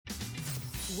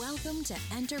Welcome to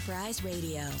Enterprise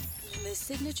Radio, the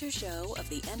signature show of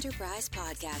the Enterprise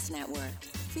Podcast Network,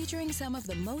 featuring some of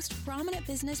the most prominent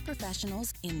business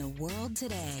professionals in the world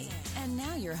today. And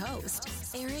now your host,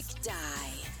 Eric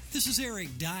Dye. This is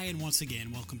Eric Dye, and once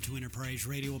again, welcome to Enterprise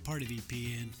Radio, a part of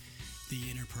EPN, the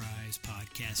Enterprise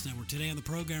Podcast Network. Today on the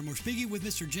program, we're speaking with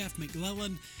Mr. Jeff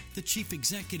McClellan, the Chief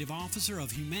Executive Officer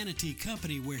of Humanitea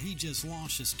Company, where he just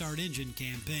launched a Start Engine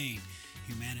campaign.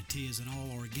 Humanitea is an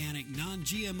all-organic,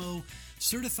 non-GMO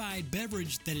certified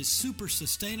beverage that is super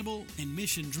sustainable and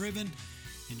mission-driven.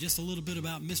 And just a little bit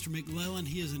about Mr. McClellan.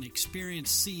 He is an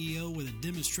experienced CEO with a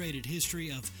demonstrated history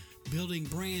of building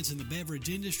brands in the beverage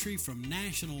industry, from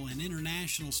national and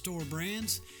international store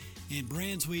brands and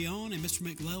brands we own. And Mr.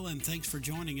 McClellan, thanks for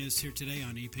joining us here today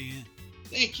on EPN.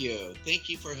 Thank you. Thank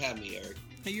you for having me, Eric.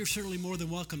 Hey, you're certainly more than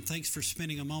welcome. Thanks for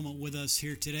spending a moment with us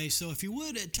here today. So if you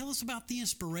would, tell us about the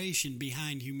inspiration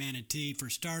behind Humanitea for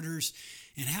starters,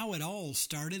 and how it all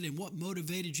started, and what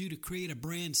motivated you to create a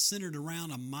brand centered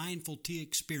around a mindful tea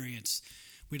experience.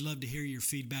 We'd love to hear your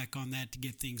feedback on that to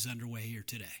get things underway here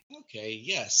today. Okay,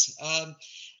 yes.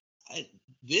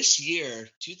 This year,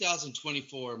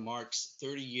 2024, marks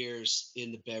 30 years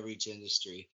in the beverage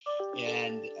industry.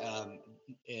 And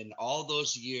in all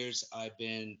those years, I've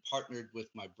been partnered with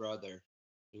my brother.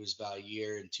 It was about a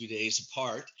year and 2 days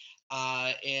apart.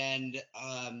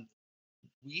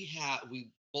 We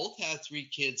both had 3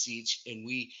 kids each, and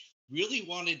we really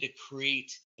wanted to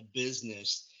create a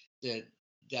business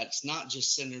that's not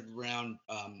just centered around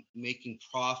making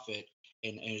profit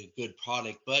and a good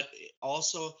product, but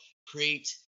also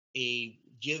create a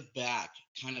give back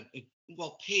kind of,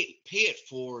 pay it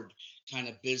forward kind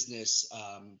of business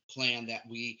plan that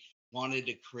we wanted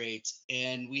to create.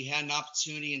 And we had an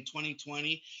opportunity in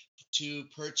 2020 to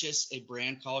purchase a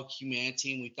brand called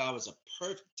Humanitea, and we thought it was a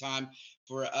perfect time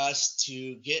for us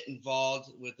to get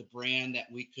involved with a brand that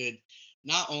we could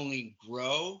not only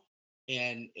grow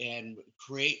and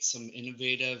create some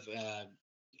innovative,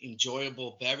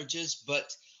 enjoyable beverages,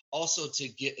 but also to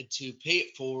pay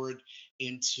it forward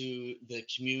into the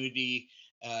community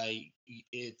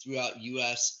throughout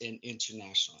U.S. and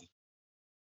internationally.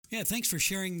 Yeah, thanks for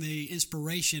sharing the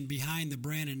inspiration behind the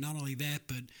brand. And not only that,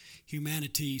 but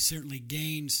Humanitea certainly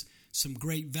gains some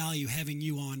great value having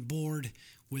you on board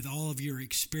with all of your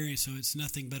experience, so it's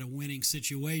nothing but a winning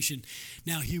situation.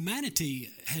 Now,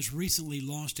 Humanitea has recently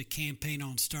launched a campaign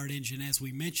on Start Engine, as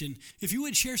we mentioned. If you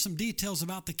would share some details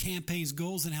about the campaign's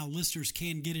goals and how listeners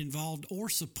can get involved or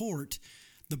support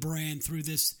the brand through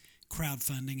this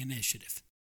crowdfunding initiative.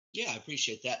 Yeah, I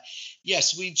appreciate that.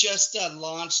 Yes, we just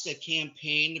launched a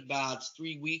campaign about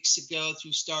 3 weeks ago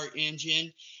through Start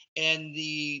Engine, and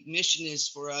the mission is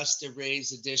for us to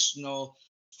raise additional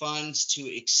funds to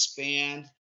expand.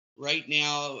 Right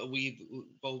now, we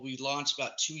launched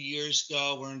about 2 years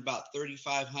ago. We're in about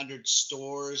 3,500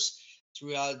 stores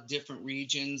throughout different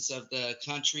regions of the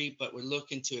country, but we're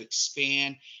looking to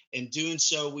expand. And doing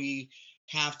so, we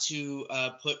have to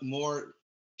put more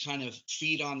kind of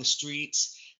feet on the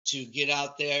streets to get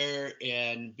out there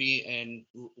and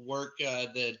work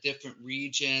the different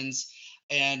regions.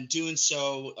 And doing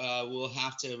so, we'll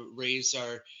have to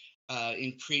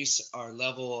increase our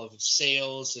level of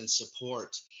sales and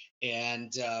support.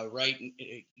 And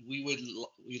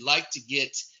we'd like to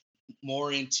get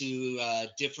more into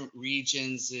different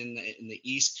regions in the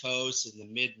East Coast and the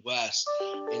Midwest.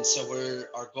 And so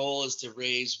our goal is to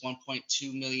raise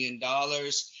 $1.2 million.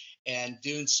 And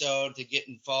doing so, to get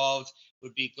involved,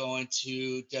 would be going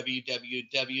to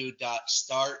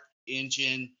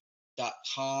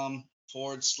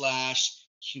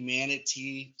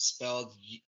www.startengine.com/Humanitea, spelled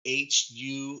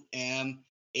HUMANITEA.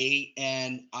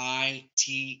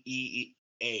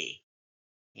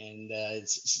 And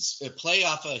it's a play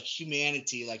off of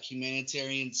humanity, like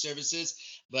humanitarian services,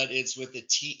 but it's with the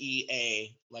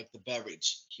TEA, like the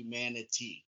beverage,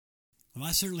 Humanitea. Well,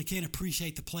 I certainly can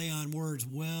appreciate the play on words.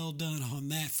 Well done on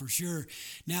that for sure.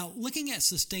 Now, looking at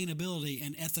sustainability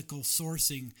and ethical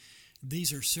sourcing,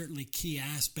 these are certainly key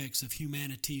aspects of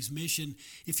Humanitea's mission.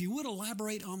 If you would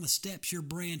elaborate on the steps your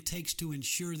brand takes to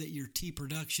ensure that your tea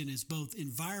production is both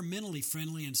environmentally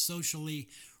friendly and socially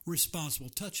responsible.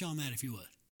 Touch on that if you would.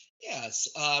 Yes.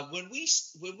 When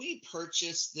we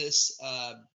purchased this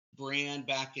brand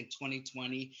back in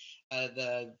 2020,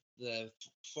 the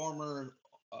former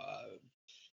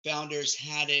founders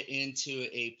had it into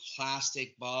a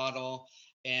plastic bottle,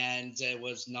 and it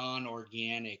was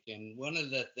non-organic. And one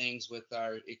of the things with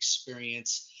our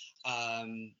experience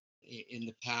in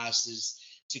the past is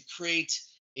to create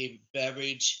a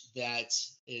beverage that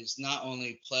is not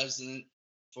only pleasant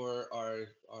for our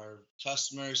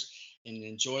customers, and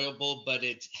enjoyable, but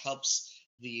it helps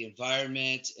the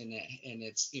environment, and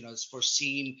it's it's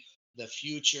foreseen the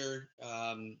future,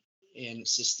 and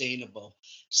sustainable.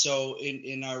 So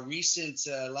in our recent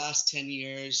last 10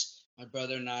 years, my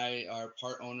brother and I are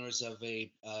part owners of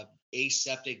a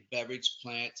aseptic beverage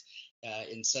plant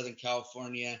in Southern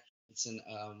California. It's in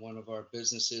one of our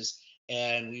businesses,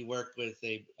 and we work with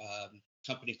a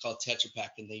company called Tetra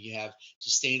Pak, and they have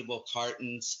sustainable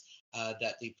cartons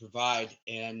that they provide.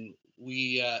 And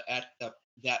we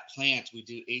that plant, we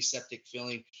do aseptic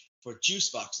filling for juice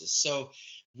boxes. So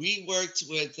we worked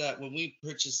with when we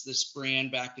purchased this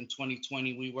brand back in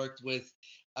 2020. We worked with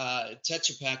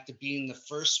Tetra Pak to being the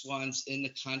first ones in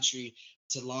the country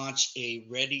to launch a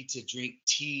ready-to-drink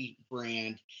tea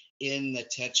brand in the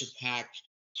Tetra Pak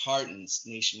cartons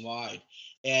nationwide.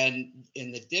 And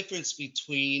the difference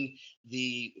between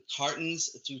the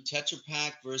cartons through Tetra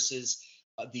Pak versus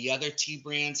the other tea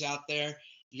brands out there,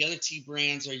 the other tea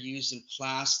brands are used in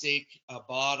plastic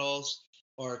bottles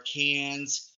or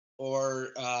cans or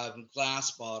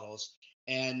glass bottles.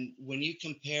 And when you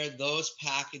compare those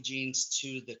packagings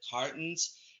to the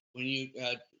cartons, when you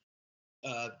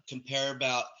compare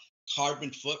about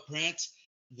carbon footprint,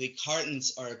 the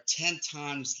cartons are 10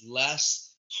 times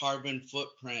less carbon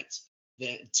footprint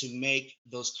than to make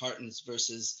those cartons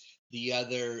versus the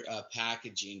other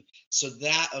packaging. So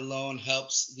that alone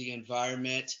helps the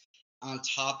environment. On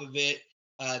top of it,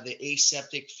 the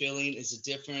aseptic filling is a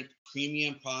different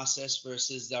premium process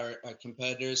versus our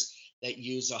competitors that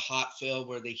use a hot fill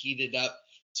where they heat it up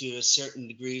to a certain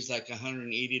degrees, like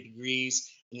 180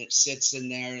 degrees, and it sits in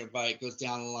there, and by it goes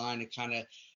down the line, it kind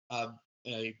of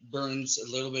burns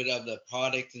a little bit of the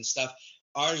product and stuff.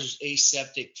 Ours is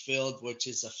aseptic filled, which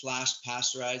is a flash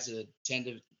pasteurized at 10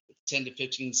 to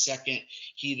 15-second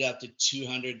heat up to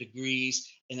 200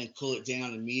 degrees, and then cool it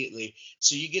down immediately.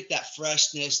 So you get that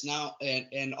freshness now,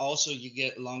 and also you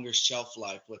get longer shelf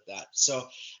life with that. So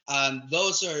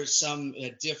those are some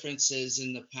differences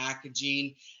in the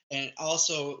packaging. And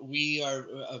also we are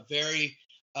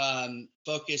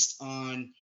focused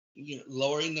on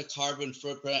lowering the carbon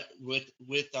footprint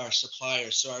with our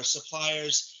suppliers. So our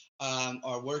suppliers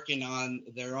are working on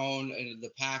their own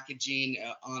the packaging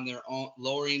on their own,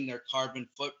 lowering their carbon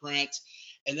footprint.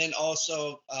 And then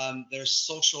also there's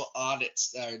social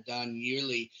audits that are done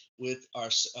yearly with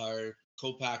our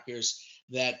co-packers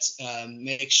that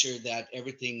make sure that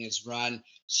everything is run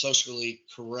socially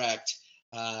correct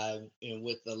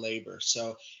with the labor.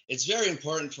 So it's very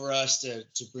important for us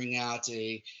to bring out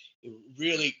a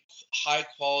really high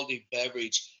quality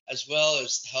beverage, as well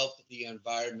as help the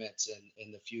environment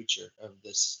and the future of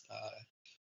this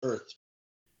earth.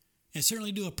 I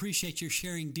certainly do appreciate your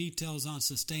sharing details on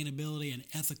sustainability and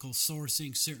ethical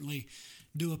sourcing. Certainly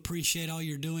do appreciate all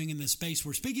you're doing in this space.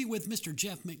 We're speaking with Mr.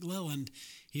 Jeff McClelland.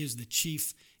 He is the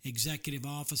Chief Executive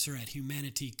Officer at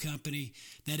Humanitea Company.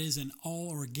 That is an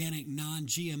all-organic,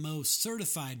 non-GMO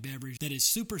certified beverage that is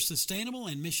super sustainable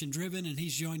and mission-driven, and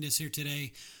he's joined us here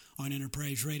today on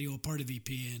Enterprise Radio, a part of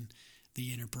EPN,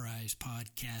 the Enterprise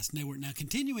Podcast Network. Now,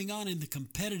 continuing on in the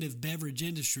competitive beverage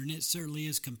industry, and it certainly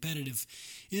is competitive,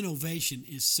 innovation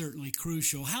is certainly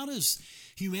crucial. How does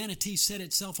Humanitea set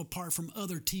itself apart from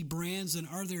other tea brands, and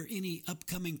are there any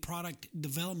upcoming product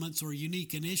developments or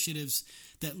unique initiatives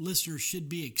that listeners should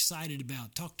be excited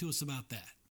about? Talk to us about that.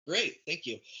 Great, thank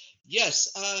you.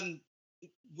 Yes,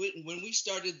 when we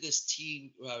started this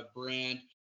tea brand,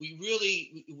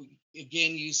 we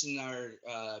again, using our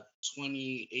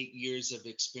 28 years of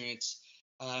experience,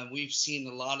 we've seen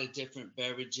a lot of different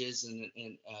beverages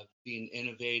and being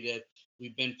innovative.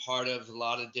 We've been part of a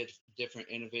lot of different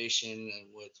innovation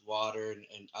with water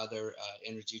and other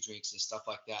energy drinks and stuff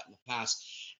like that in the past.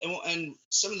 And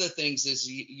some of the things is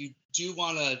you do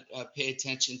want to pay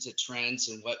attention to trends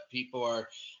and what people are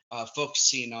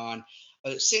focusing on.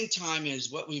 At the same time,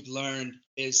 is what we've learned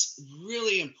is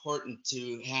really important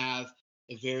to have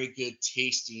a very good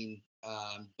tasting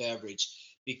beverage,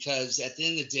 because at the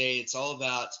end of the day, it's all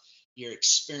about your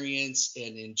experience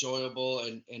and enjoyable,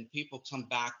 and people come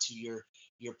back to your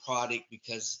product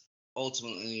because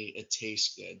ultimately it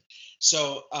tastes good.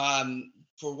 So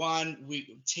for one,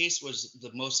 taste was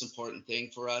the most important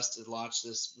thing for us to launch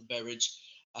this beverage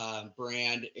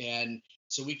brand. And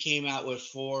so we came out with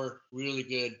 4 really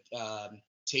good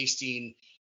tasting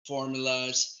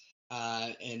formulas,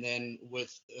 and then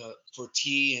with for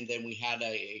tea, and then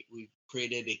we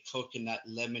created a coconut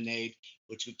lemonade,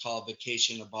 which we call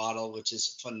Vacation in a Bottle, which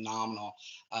is phenomenal.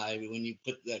 When you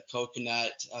put the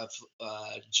coconut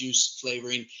juice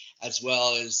flavoring, as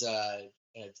well as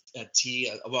a tea,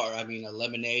 a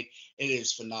lemonade. It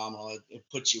is phenomenal. It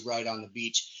puts you right on the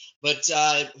beach. But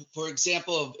for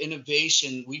example, of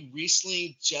innovation, we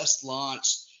recently just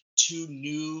launched two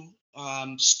new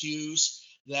SKUs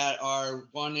that are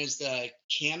one is the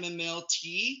chamomile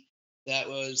tea that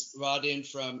was brought in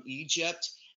from Egypt,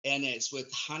 and it's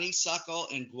with honeysuckle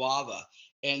and guava.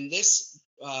 And this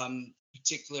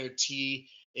particular tea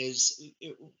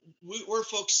we're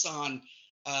focused on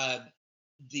uh,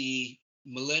 the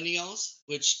millennials,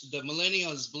 which the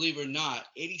millennials, believe it or not,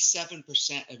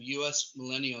 87% of US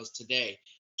millennials today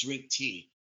drink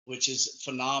tea, which is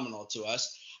phenomenal to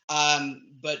us.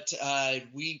 But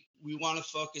we want to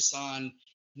focus on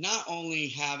not only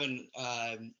having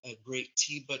a great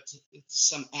tea, but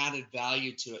some added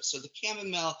value to it. So the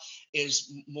chamomile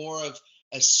is more of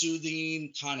a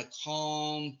soothing, kind of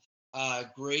calm,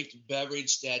 great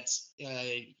beverage that's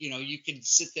you can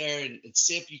sit there and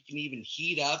sip. You can even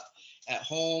heat up at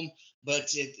home,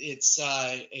 but it's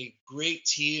a great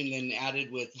tea, and then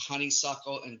added with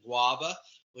honeysuckle and guava,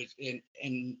 which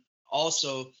and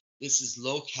also this is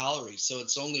low calorie, so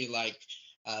it's only like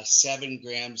 7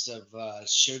 grams of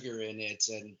sugar in it,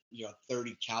 and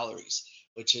 30 calories,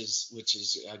 which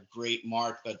is a great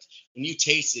mark. But when you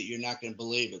taste it, you're not going to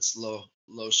believe it's low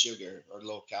sugar or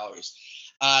low calories.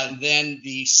 Then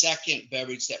the second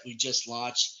beverage that we just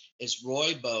launched is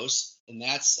rooibos, and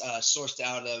that's sourced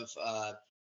out of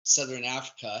Southern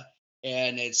Africa,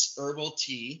 and it's herbal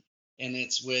tea, and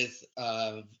it's with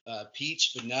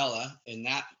peach vanilla, and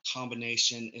that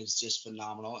combination is just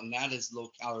phenomenal, and that is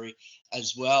low calorie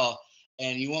as well.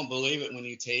 And you won't believe it when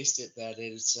you taste it that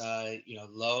it's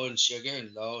low in sugar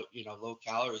and low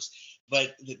calories.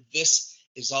 But this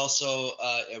is also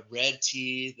a red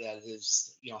tea that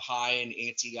is high in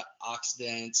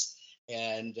antioxidants,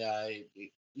 and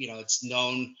it's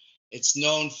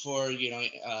known for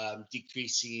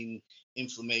decreasing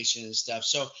inflammation and stuff.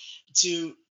 So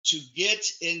to get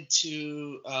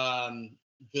into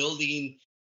building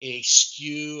a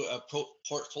SKU,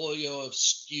 portfolio of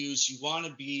SKUs, you want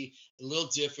to be a little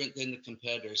different than the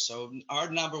competitors. So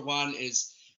our number one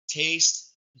is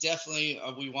taste. Definitely,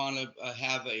 we want to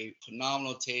have a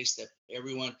phenomenal taste that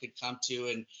everyone could come to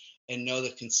and know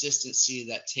the consistency,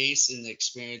 that taste and the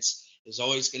experience is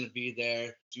always going to be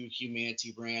there through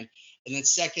Humanity brand. And then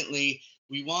secondly,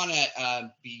 we want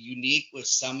to be unique with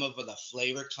some of the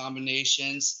flavor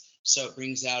combinations, so it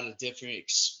brings out a different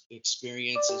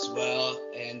experience as well.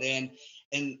 And then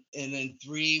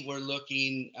three, we're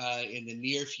looking in the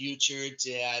near future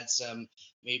to add some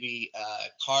maybe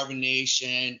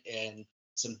carbonation and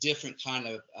some different kind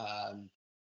of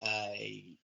uh,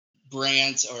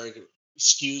 brands or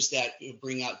SKUs that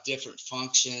bring out different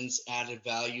functions, added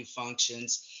value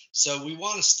functions. So we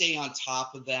want to stay on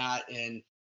top of that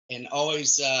and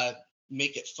always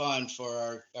make it fun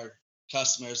for our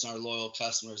customers and our loyal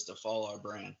customers to follow our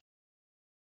brand.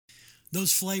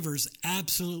 Those flavors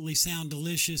absolutely sound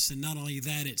delicious, and not only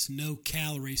that, it's no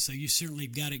calories, so you certainly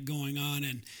got it going on,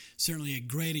 and certainly a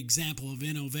great example of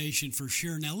innovation for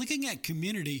sure. Now, looking at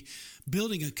community,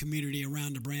 building a community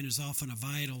around a brand is often a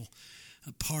vital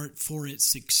part for its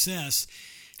success.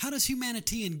 How does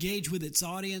Humanity engage with its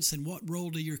audience, and what role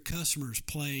do your customers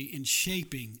play in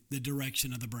shaping the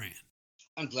direction of the brand?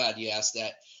 I'm glad you asked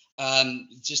that.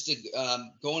 Just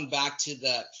going back to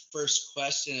that first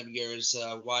question of yours,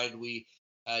 why did we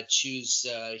choose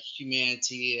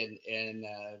Humanity and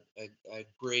a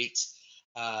great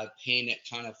paying it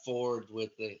kind of forward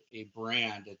with a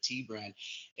brand, a tea brand,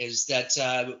 is that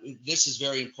this is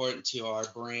very important to our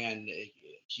brand,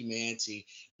 Humanity.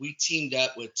 We teamed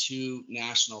up with two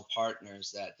national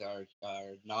partners that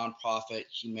are nonprofit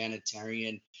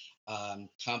humanitarian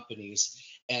companies,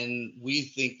 and we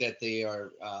think that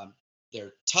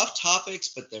they're tough topics,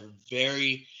 but they're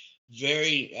very,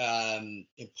 very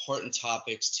important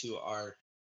topics to our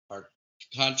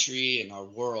country and our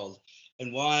world.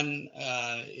 And one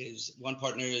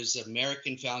partner is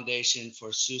American Foundation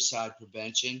for Suicide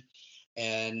Prevention,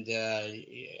 and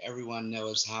everyone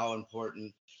knows how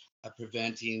important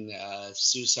preventing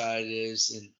suicide is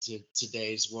in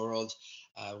today's world,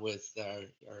 with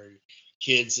our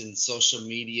kids and social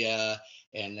media,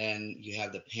 and then you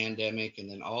have the pandemic, and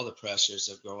then all the pressures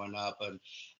of growing up, and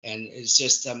it's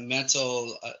just a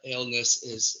mental illness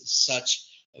is such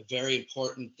a very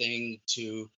important thing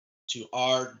to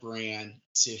our brand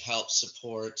to help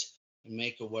support and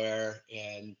make aware.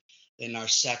 And then our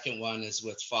second one is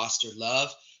with Foster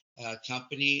Love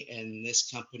company, and this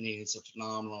company is a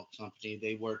phenomenal company.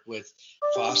 They work with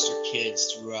foster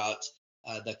kids throughout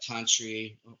the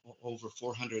country, over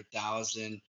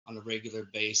 400,000 on a regular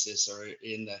basis or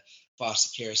in the foster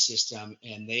care system,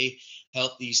 and they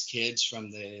help these kids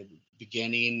from the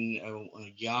beginning,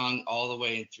 young, all the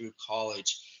way through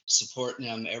college, supporting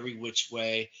them every which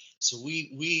way. So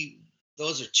we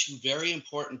those are two very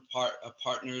important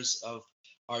partners of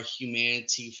our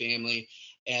Humanity family.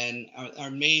 And our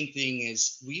main thing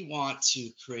is we want to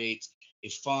create a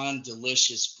fun,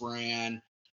 delicious brand,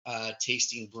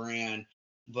 tasting brand,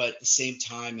 but at the same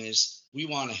time is we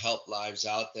want to help lives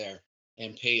out there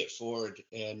and pay it forward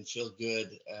and feel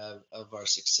good of our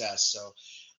success. So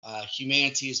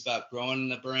Humanity is about growing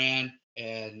the brand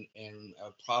and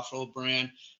a profitable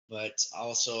brand, but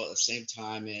also at the same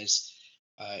time is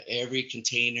every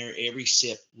container, every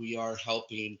sip, we are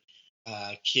helping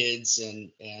kids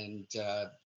and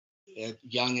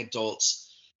young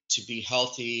adults to be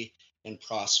healthy and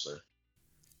prosper.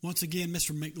 Once again,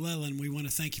 Mr. McLellan, we want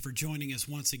to thank you for joining us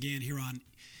once again here on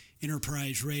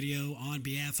Enterprise Radio on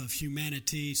behalf of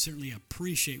Humanity. Certainly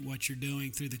appreciate what you're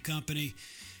doing through the company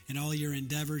and all your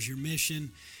endeavors, your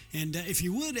mission. And if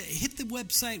you would, hit the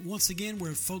website once again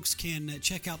where folks can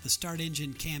check out the Start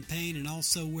Engine campaign and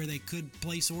also where they could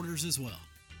place orders as well.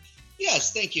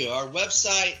 Yes, thank you. Our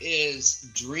website is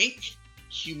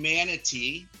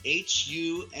drinkhumanity,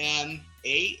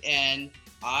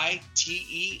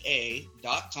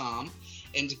 HUMANITEA.com.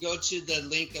 And to go to the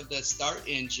link of the Start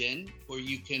Engine where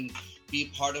you can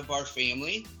be part of our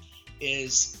family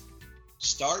is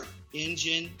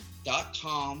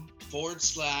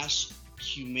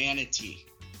startengine.com/humanity.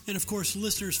 And of course,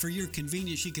 listeners, for your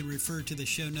convenience, you can refer to the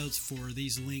show notes for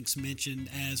these links mentioned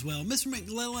as well. Mr.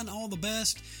 McLellan, all the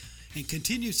best and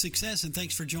continued success, and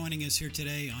thanks for joining us here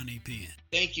today on EPN.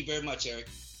 Thank you very much, Eric.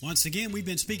 Once again, we've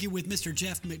been speaking with Mr.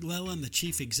 Jeff McLellan, the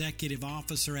Chief Executive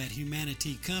Officer at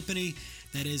Humanity Company.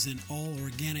 That is an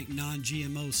all-organic,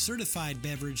 non-GMO certified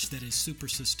beverage that is super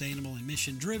sustainable and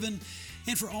mission-driven.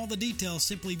 And for all the details,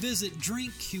 simply visit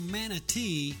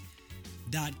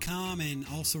drinkhumanity.com and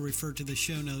also refer to the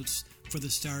show notes for the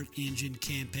Start Engine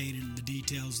campaign and the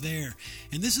details there.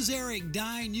 And this is Eric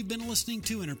Dye, and you've been listening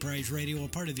to Enterprise Radio, a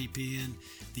part of EPN,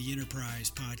 the Enterprise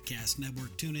Podcast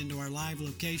Network. Tune into our live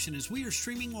location as we are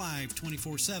streaming live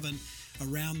 24/7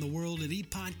 around the world at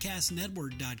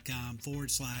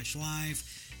epodcastnetwork.com/live.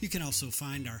 You can also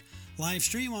find our live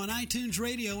stream on iTunes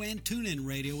Radio and TuneIn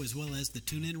Radio, as well as the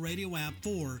TuneIn Radio app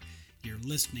for your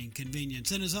listening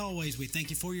convenience. And as always, we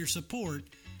thank you for your support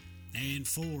and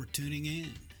for tuning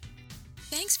in.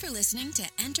 Thanks for listening to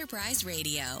Enterprise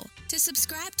Radio. To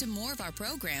subscribe to more of our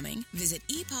programming, visit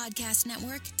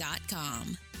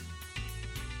epodcastnetwork.com.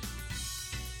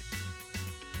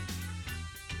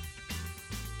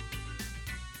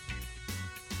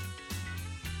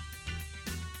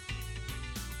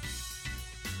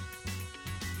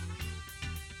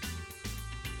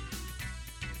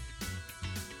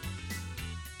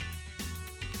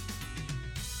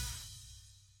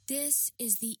 This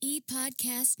is the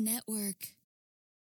ePodcast Network.